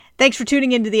Thanks for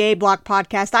tuning into the A Block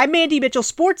Podcast. I'm Mandy Mitchell,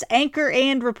 sports anchor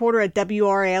and reporter at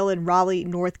WRAL in Raleigh,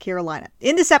 North Carolina.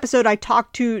 In this episode, I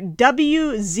talked to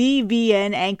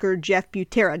WZVN anchor Jeff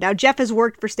Butera. Now, Jeff has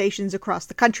worked for stations across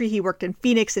the country. He worked in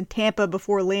Phoenix and Tampa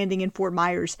before landing in Fort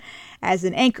Myers as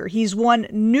an anchor. He's won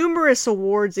numerous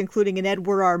awards, including an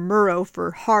Edward R. Murrow for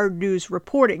hard news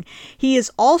reporting. He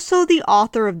is also the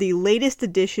author of the latest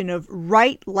edition of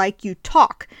Write Like You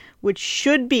Talk, which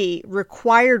should be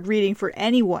required reading for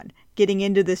anyone getting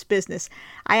into this business.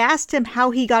 I asked him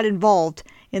how he got involved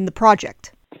in the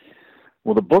project.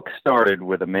 Well, the book started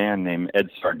with a man named Ed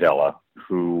Sardella,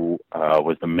 who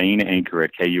was the main anchor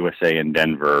at KUSA in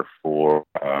Denver for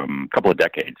a couple of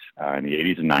decades in the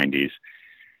 80s and 90s.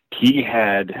 He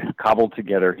had cobbled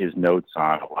together his notes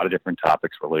on a lot of different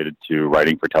topics related to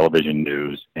writing for television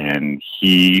news, and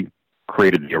he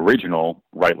created the original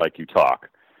Write Like You Talk.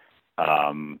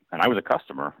 And I was a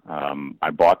customer.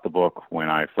 I bought the book when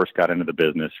I first got into the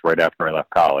business right after I left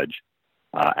college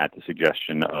at the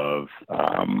suggestion of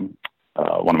one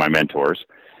of my mentors,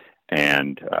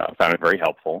 and found it very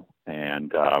helpful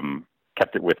and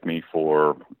kept it with me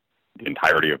for the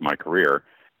entirety of my career.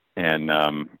 And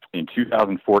in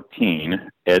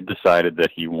 2014, Ed decided that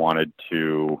he wanted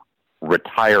to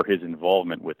retire his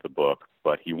involvement with the book,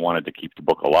 but he wanted to keep the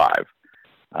book alive.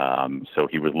 So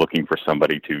he was looking for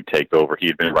somebody to take over. He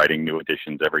had been writing new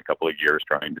editions every couple of years,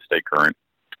 trying to stay current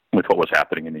with what was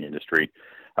happening in the industry.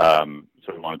 So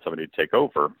he wanted somebody to take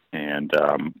over. And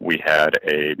we had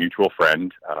a mutual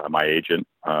friend. My agent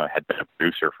had been a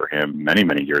producer for him many,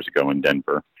 many years ago in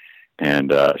Denver.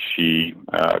 And she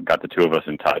got the two of us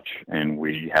in touch, and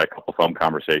we had a couple phone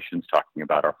conversations talking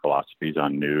about our philosophies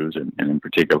on news and in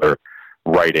particular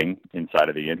writing inside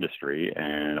of the industry.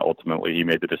 And ultimately he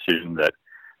made the decision that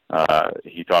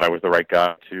he thought I was the right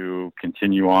guy to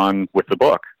continue on with the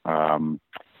book. So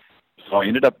I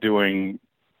ended up doing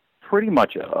pretty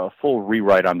much a full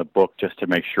rewrite on the book just to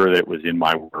make sure that it was in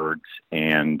my words,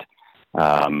 and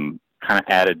kind of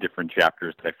added different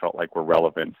chapters that I felt like were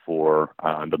relevant for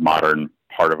the modern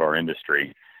part of our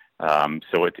industry.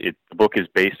 So the book is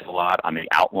based a lot on the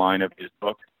outline of his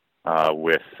book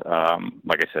with,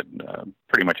 like I said,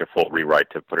 pretty much a full rewrite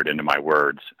to put it into my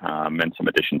words, and some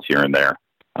additions here and there.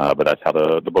 But that's how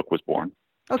the book was born.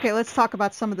 Okay, let's talk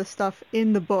about some of the stuff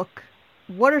in the book.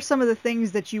 What are some of the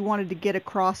things that you wanted to get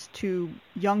across to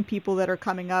young people that are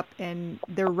coming up and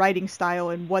their writing style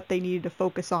and what they needed to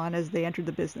focus on as they entered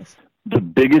the business? The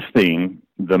biggest theme,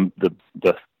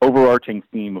 the overarching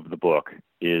theme of the book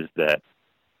is that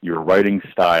your writing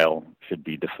style should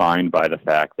be defined by the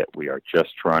fact that we are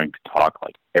just trying to talk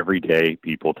like everyday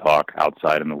people talk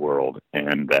outside in the world,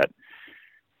 and that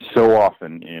so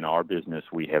often in our business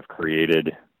we have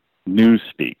created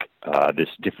newspeak, this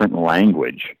different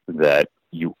language that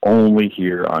you only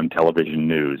hear on television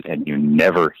news and you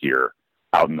never hear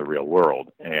out in the real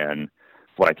world. And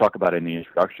what I talk about in the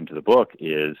introduction to the book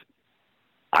is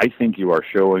I think you are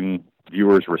showing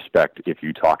viewers respect if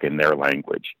you talk in their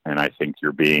language, and I think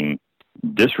you're being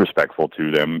disrespectful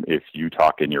to them if you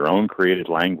talk in your own created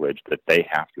language that they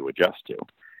have to adjust to.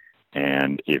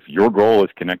 And if your goal is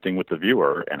connecting with the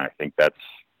viewer, and I think that's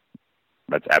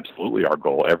absolutely our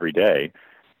goal every day,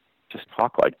 just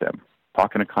talk like them.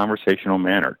 Talk in a conversational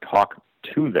manner. Talk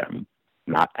to them,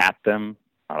 not at them,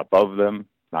 not above them,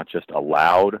 not just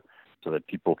aloud so that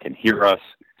people can hear us,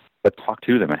 but talk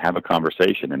to them and have a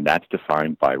conversation. And that's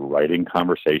defined by writing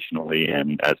conversationally,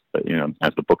 and as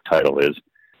the book title is,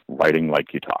 Writing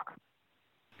Like You Talk.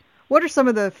 What are some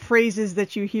of the phrases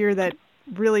that you hear that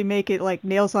really make it like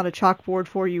nails on a chalkboard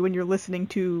for you when you're listening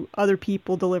to other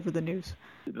people deliver the news?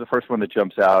 The first one that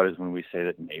jumps out is when we say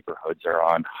that neighborhoods are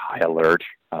on high alert.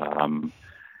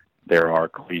 There are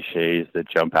cliches that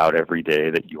jump out every day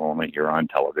that you only hear on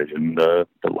television, the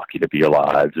lucky to be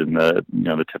alive, and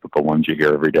the typical ones you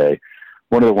hear every day.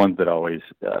 One of the ones that always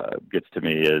gets to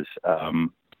me is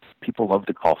people love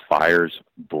to call fires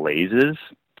blazes.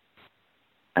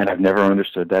 And I've never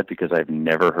understood that, because I've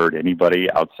never heard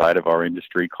anybody outside of our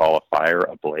industry call a fire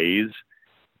a blaze.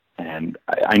 And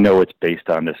I know it's based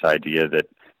on this idea that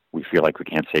we feel like we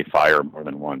can't say fire more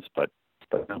than once, but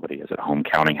nobody is at home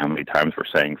counting how many times we're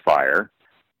saying fire.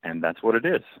 And that's what it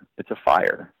is. It's a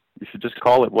fire. You should just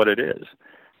call it what it is.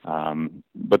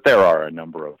 But there are a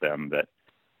number of them that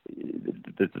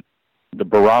the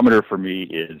barometer for me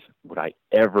is, would I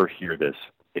ever hear this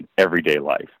in everyday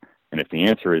life? And if the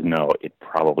answer is no, it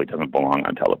probably doesn't belong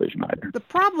on television either. The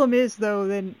problem is, though,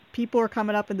 then people are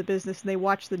coming up in the business and they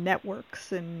watch the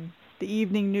networks and the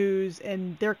evening news,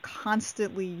 and they're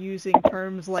constantly using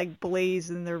terms like blaze,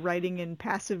 and they're writing in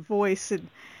passive voice. And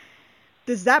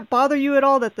Does that bother you at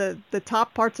all that the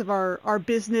top parts of our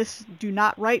business do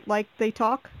not write like they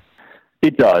talk?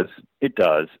 It does. It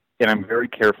does. And I'm very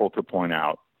careful to point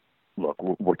out, look,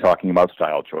 we're talking about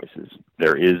style choices.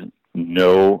 There is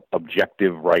no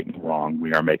objective right and wrong.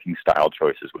 We are making style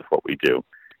choices with what we do.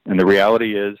 And the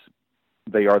reality is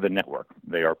they are the network.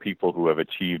 They are people who have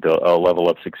achieved a level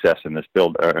of success in this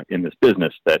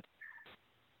business that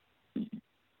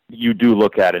you do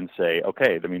look at and say,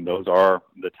 okay, I mean, those are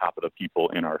the top of the people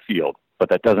in our field, but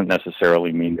that doesn't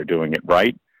necessarily mean they're doing it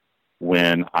right.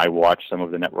 When I watch some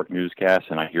of the network newscasts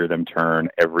and I hear them turn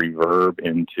every verb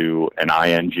into an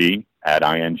ing, add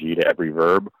ing to every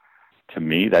verb, to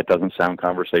me, that doesn't sound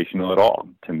conversational at all.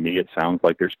 To me, it sounds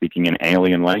like they're speaking an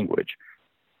alien language.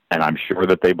 And I'm sure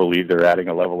that they believe they're adding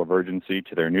a level of urgency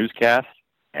to their newscast,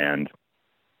 and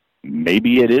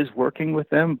maybe it is working with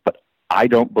them, but I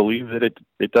don't believe that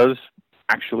it does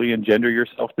actually engender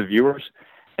yourself to viewers,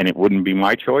 and it wouldn't be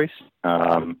my choice.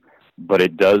 But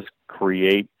it does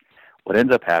create, what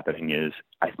ends up happening is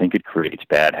I think it creates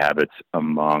bad habits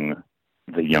among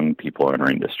the young people in our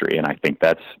industry. And I think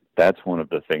that's one of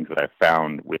the things that I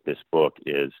found with this book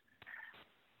is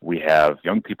we have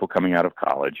young people coming out of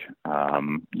college,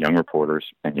 young reporters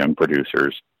and young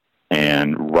producers,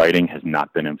 and writing has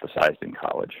not been emphasized in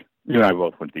college. You and I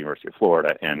both went to the University of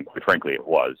Florida, and quite frankly, it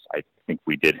was. I think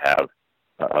we did have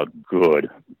a good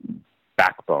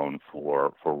backbone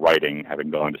for writing, having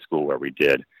gone to school where we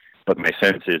did. But my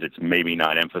sense is it's maybe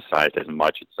not emphasized as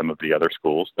much at some of the other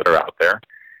schools that are out there.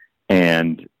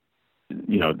 And,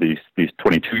 you know, these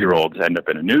 22-year-olds end up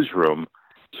in a newsroom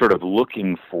sort of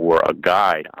looking for a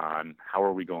guide on how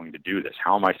are we going to do this?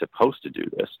 How am I supposed to do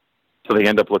this? So they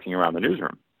end up looking around the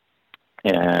newsroom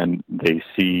and they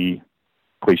see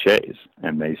cliches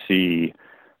and they see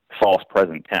false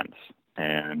present tense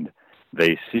and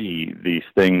they see these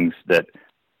things that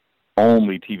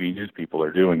only TV news people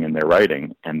are doing in their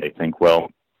writing. And they think,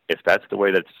 well, if that's the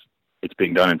way it's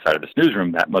being done inside of this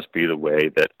newsroom, that must be the way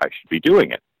that I should be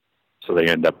doing it. So they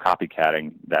end up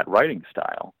copycatting that writing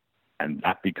style. And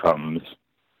that becomes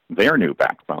their new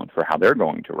backbone for how they're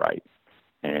going to write.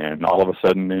 And all of a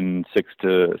sudden, in 6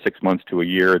 months to a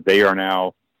year, they are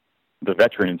now the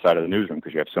veteran inside of the newsroom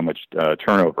because you have so much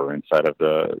turnover inside of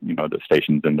the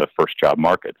stations in the first job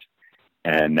markets.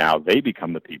 And now they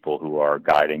become the people who are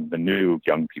guiding the new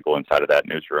young people inside of that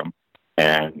newsroom.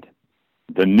 And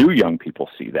the new young people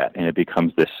see that, and it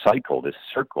becomes this cycle, this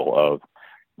circle of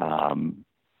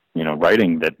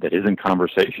writing that isn't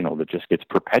conversational, that just gets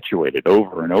perpetuated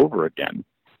over and over again.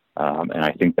 And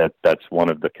I think that's one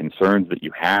of the concerns that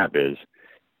you have is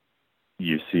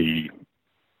you see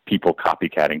people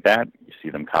copycatting that, you see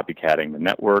them copycatting the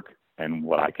network, and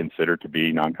what I consider to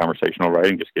be non-conversational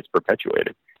writing just gets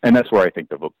perpetuated. And that's where I think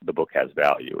the book has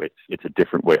value. It's a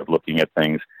different way of looking at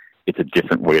things. It's a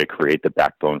different way to create the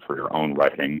backbone for your own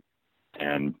writing.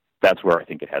 And that's where I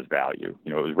think it has value.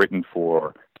 You know, it was written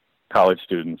for college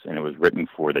students, and it was written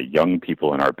for the young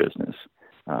people in our business.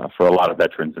 For a lot of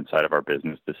veterans inside of our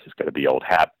business, this is going to be old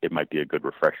hat. It might be a good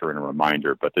refresher and a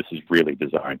reminder, but this is really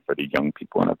designed for the young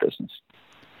people in our business.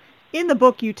 In the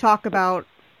book, you talk about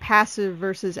passive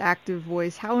versus active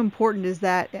voice. How important is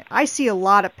that? I see a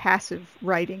lot of passive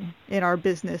writing in our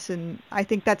business, and I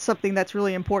think that's something that's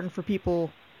really important for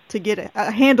people to get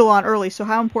a handle on early. So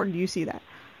how important do you see that?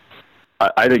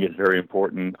 I think it's very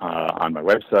important. On my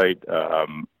website,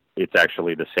 it's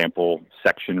actually the sample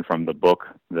section from the book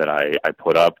that I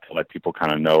put up to let people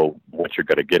kind of know what you're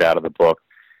going to get out of the book.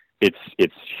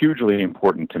 It's hugely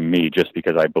important to me just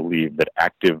because I believe that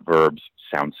active verbs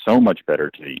sound so much better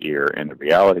to the ear, and the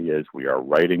reality is we are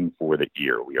writing for the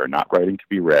ear. We are not writing to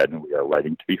be read, and we are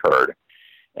writing to be heard.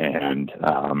 And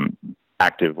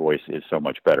active voice is so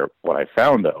much better. What I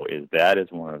found, though, is that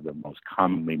is one of the most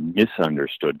commonly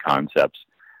misunderstood concepts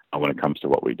when it comes to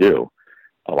what we do.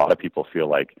 A lot of people feel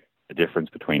like the difference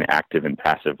between active and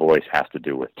passive voice has to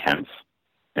do with tense,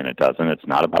 and it doesn't. It's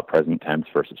not about present tense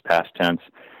versus past tense.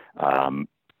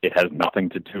 It has nothing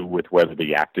to do with whether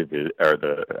the active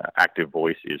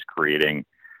voice is creating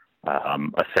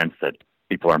a sense that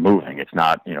people are moving. It's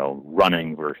not,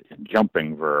 running versus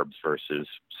jumping verbs versus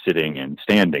sitting and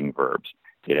standing verbs.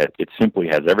 It simply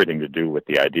has everything to do with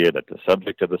the idea that the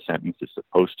subject of the sentence is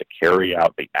supposed to carry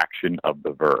out the action of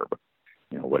the verb.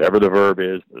 Whatever the verb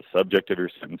is, the subject of your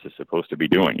sentence is supposed to be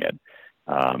doing it.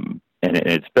 And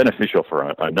it's beneficial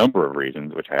for a number of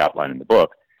reasons, which I outline in the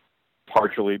book,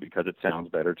 partially because it sounds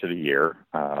better to the ear.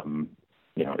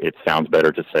 It sounds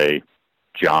better to say,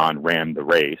 John ran the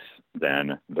race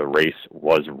than the race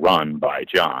was run by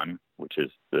John, which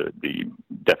is the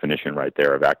definition right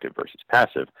there of active versus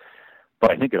passive.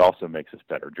 But I think it also makes us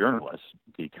better journalists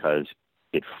because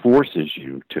it forces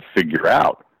you to figure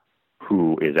out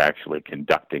who is actually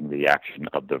conducting the action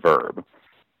of the verb.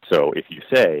 So if you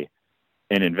say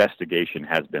an investigation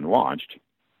has been launched,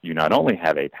 you not only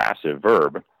have a passive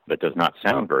verb that does not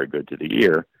sound very good to the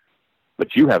ear,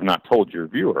 but you have not told your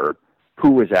viewer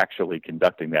who is actually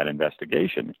conducting that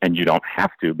investigation. And you don't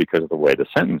have to because of the way the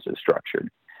sentence is structured.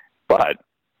 But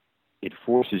it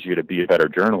forces you to be a better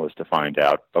journalist to find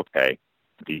out, okay,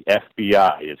 the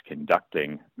FBI is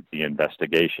conducting the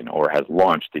investigation or has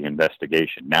launched the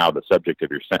investigation. Now the subject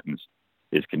of your sentence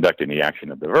is conducting the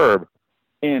action of the verb,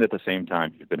 and at the same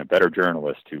time, you've been a better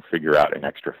journalist to figure out an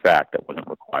extra fact that wasn't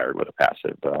required with a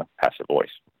passive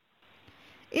voice.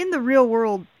 In the real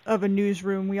world of a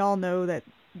newsroom, we all know that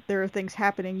there are things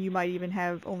happening. You might even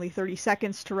have only 30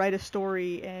 seconds to write a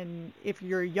story, and if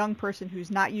you're a young person who's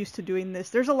not used to doing this,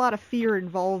 there's a lot of fear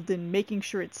involved in making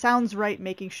sure it sounds right,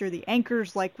 making sure the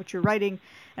anchors like what you're writing,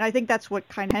 and I think that's what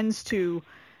kind of tends to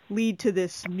lead to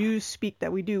this news speak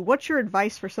that we do. What's your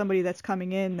advice for somebody that's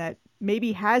coming in that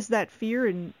maybe has that fear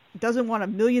and doesn't want a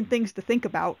million things to think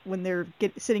about when they're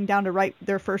sitting down to write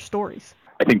their first stories?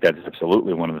 I think that's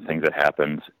absolutely one of the things that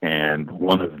happens, and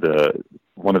one of the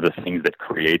things that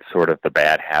creates sort of the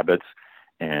bad habits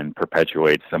and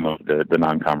perpetuates some of the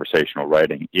non-conversational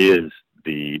writing is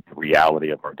the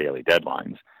reality of our daily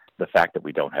deadlines. The fact that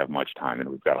we don't have much time and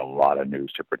we've got a lot of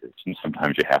news to produce, and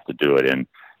sometimes you have to do it in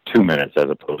 2 minutes as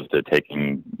opposed to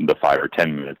taking the 5 or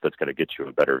 10 minutes that's going to get you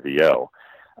a better VO.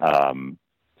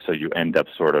 So you end up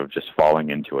sort of just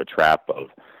falling into a trap of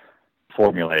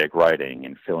formulaic writing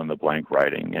and fill-in-the-blank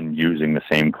writing and using the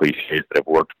same cliches that have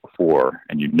worked before.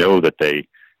 And you know that they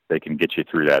can get you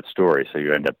through that story, so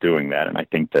you end up doing that. And I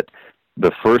think that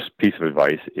the first piece of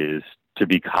advice is to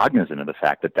be cognizant of the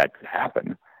fact that that could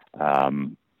happen.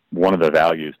 One of the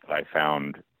values that I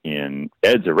found in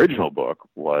Ed's original book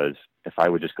was if I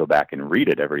would just go back and read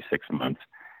it every 6 months,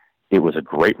 it was a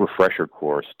great refresher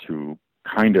course to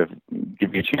kind of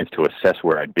give me a chance to assess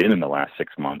where I'd been in the last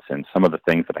 6 months and some of the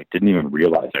things that I didn't even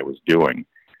realize I was doing,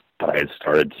 but I had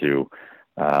started to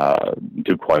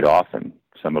do quite often.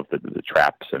 Some of the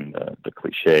traps and the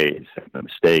cliches and the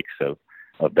mistakes of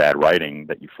bad writing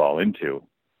that you fall into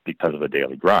because of the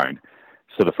daily grind.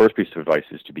 So the first piece of advice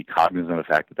is to be cognizant of the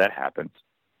fact that that happens.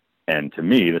 And to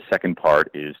me, the second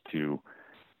part is to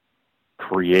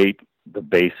create the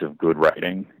base of good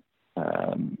writing,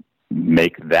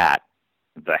 make that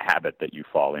the habit that you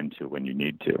fall into when you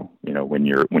need to. You know, when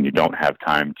you don't have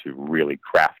time to really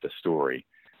craft a story,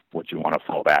 what you want to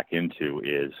fall back into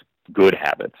is good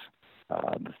habits,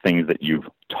 the things that you've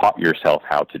taught yourself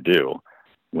how to do.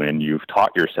 When you've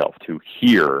taught yourself to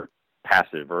hear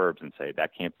passive verbs and say,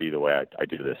 that can't be the way I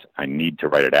do this, I need to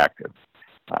write it active.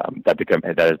 That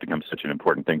has become such an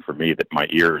important thing for me that my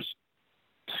ears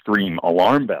scream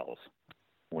alarm bells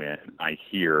when I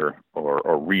hear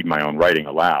or read my own writing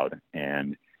aloud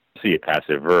and see a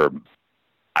passive verb.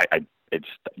 It's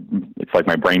like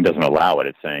my brain doesn't allow it.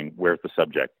 It's saying, where's the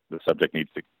subject? The subject needs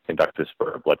to conduct this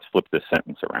verb. Let's flip this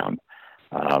sentence around.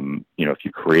 If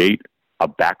you create a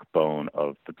backbone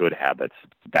of the good habits,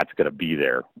 that's going to be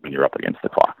there when you're up against the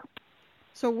clock.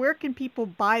 So where can people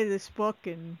buy this book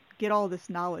and get all this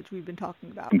knowledge we've been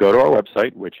talking about? You can go to our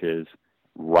website, which is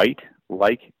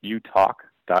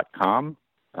writelikeYouTalk.com.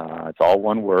 It's all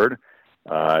one word.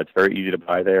 It's very easy to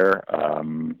buy there.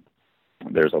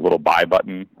 There's a little buy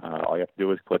button. All you have to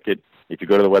do is click it. If you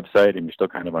go to the website and you're still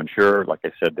kind of unsure, like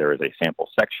I said, there is a sample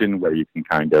section where you can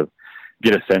kind of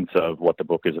get a sense of what the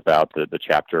book is about. The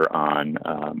chapter on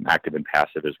active and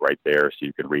passive is right there, so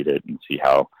you can read it and see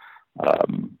how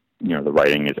the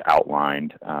writing is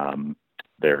outlined.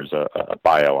 There's a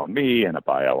bio on me and a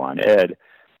bio on Ed,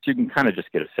 so you can kind of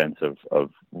just get a sense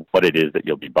of what it is that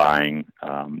you'll be buying.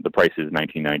 The price is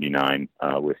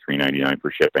 $19.99 with $3.99 for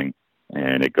shipping,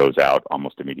 and it goes out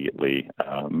almost immediately.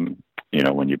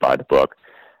 When you buy the book.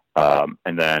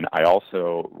 And then I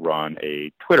also run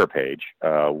a Twitter page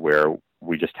where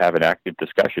we just have an active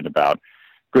discussion about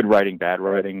good writing, bad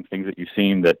writing, things that you've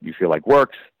seen that you feel like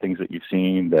works, things that you've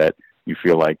seen that you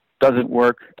feel like doesn't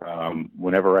work.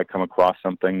 Whenever I come across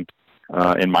something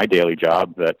in my daily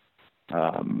job that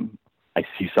I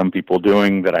see some people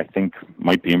doing that I think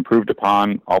might be improved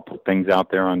upon, I'll put things out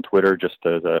there on Twitter just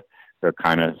as a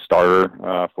kind of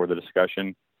starter for the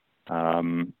discussion.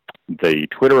 The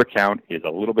Twitter account is a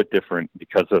little bit different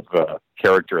because of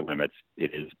character limits.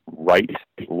 It is Write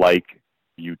Like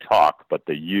You Talk, but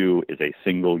the U is a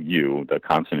single U, the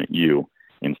consonant U,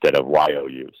 instead of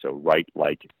Y-O-U. So Write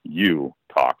Like You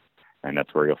Talk. and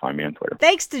that's where you'll find me on Twitter.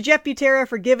 Thanks to Jeff Butera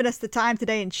for giving us the time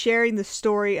today and sharing the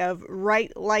story of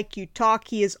Write Like You Talk.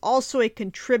 He is also a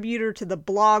contributor to the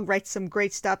blog, writes some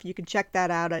great stuff. You can check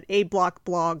that out at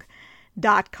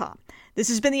ablockblog.com. This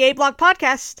has been the A Block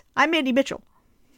Podcast. I'm Mandy Mitchell.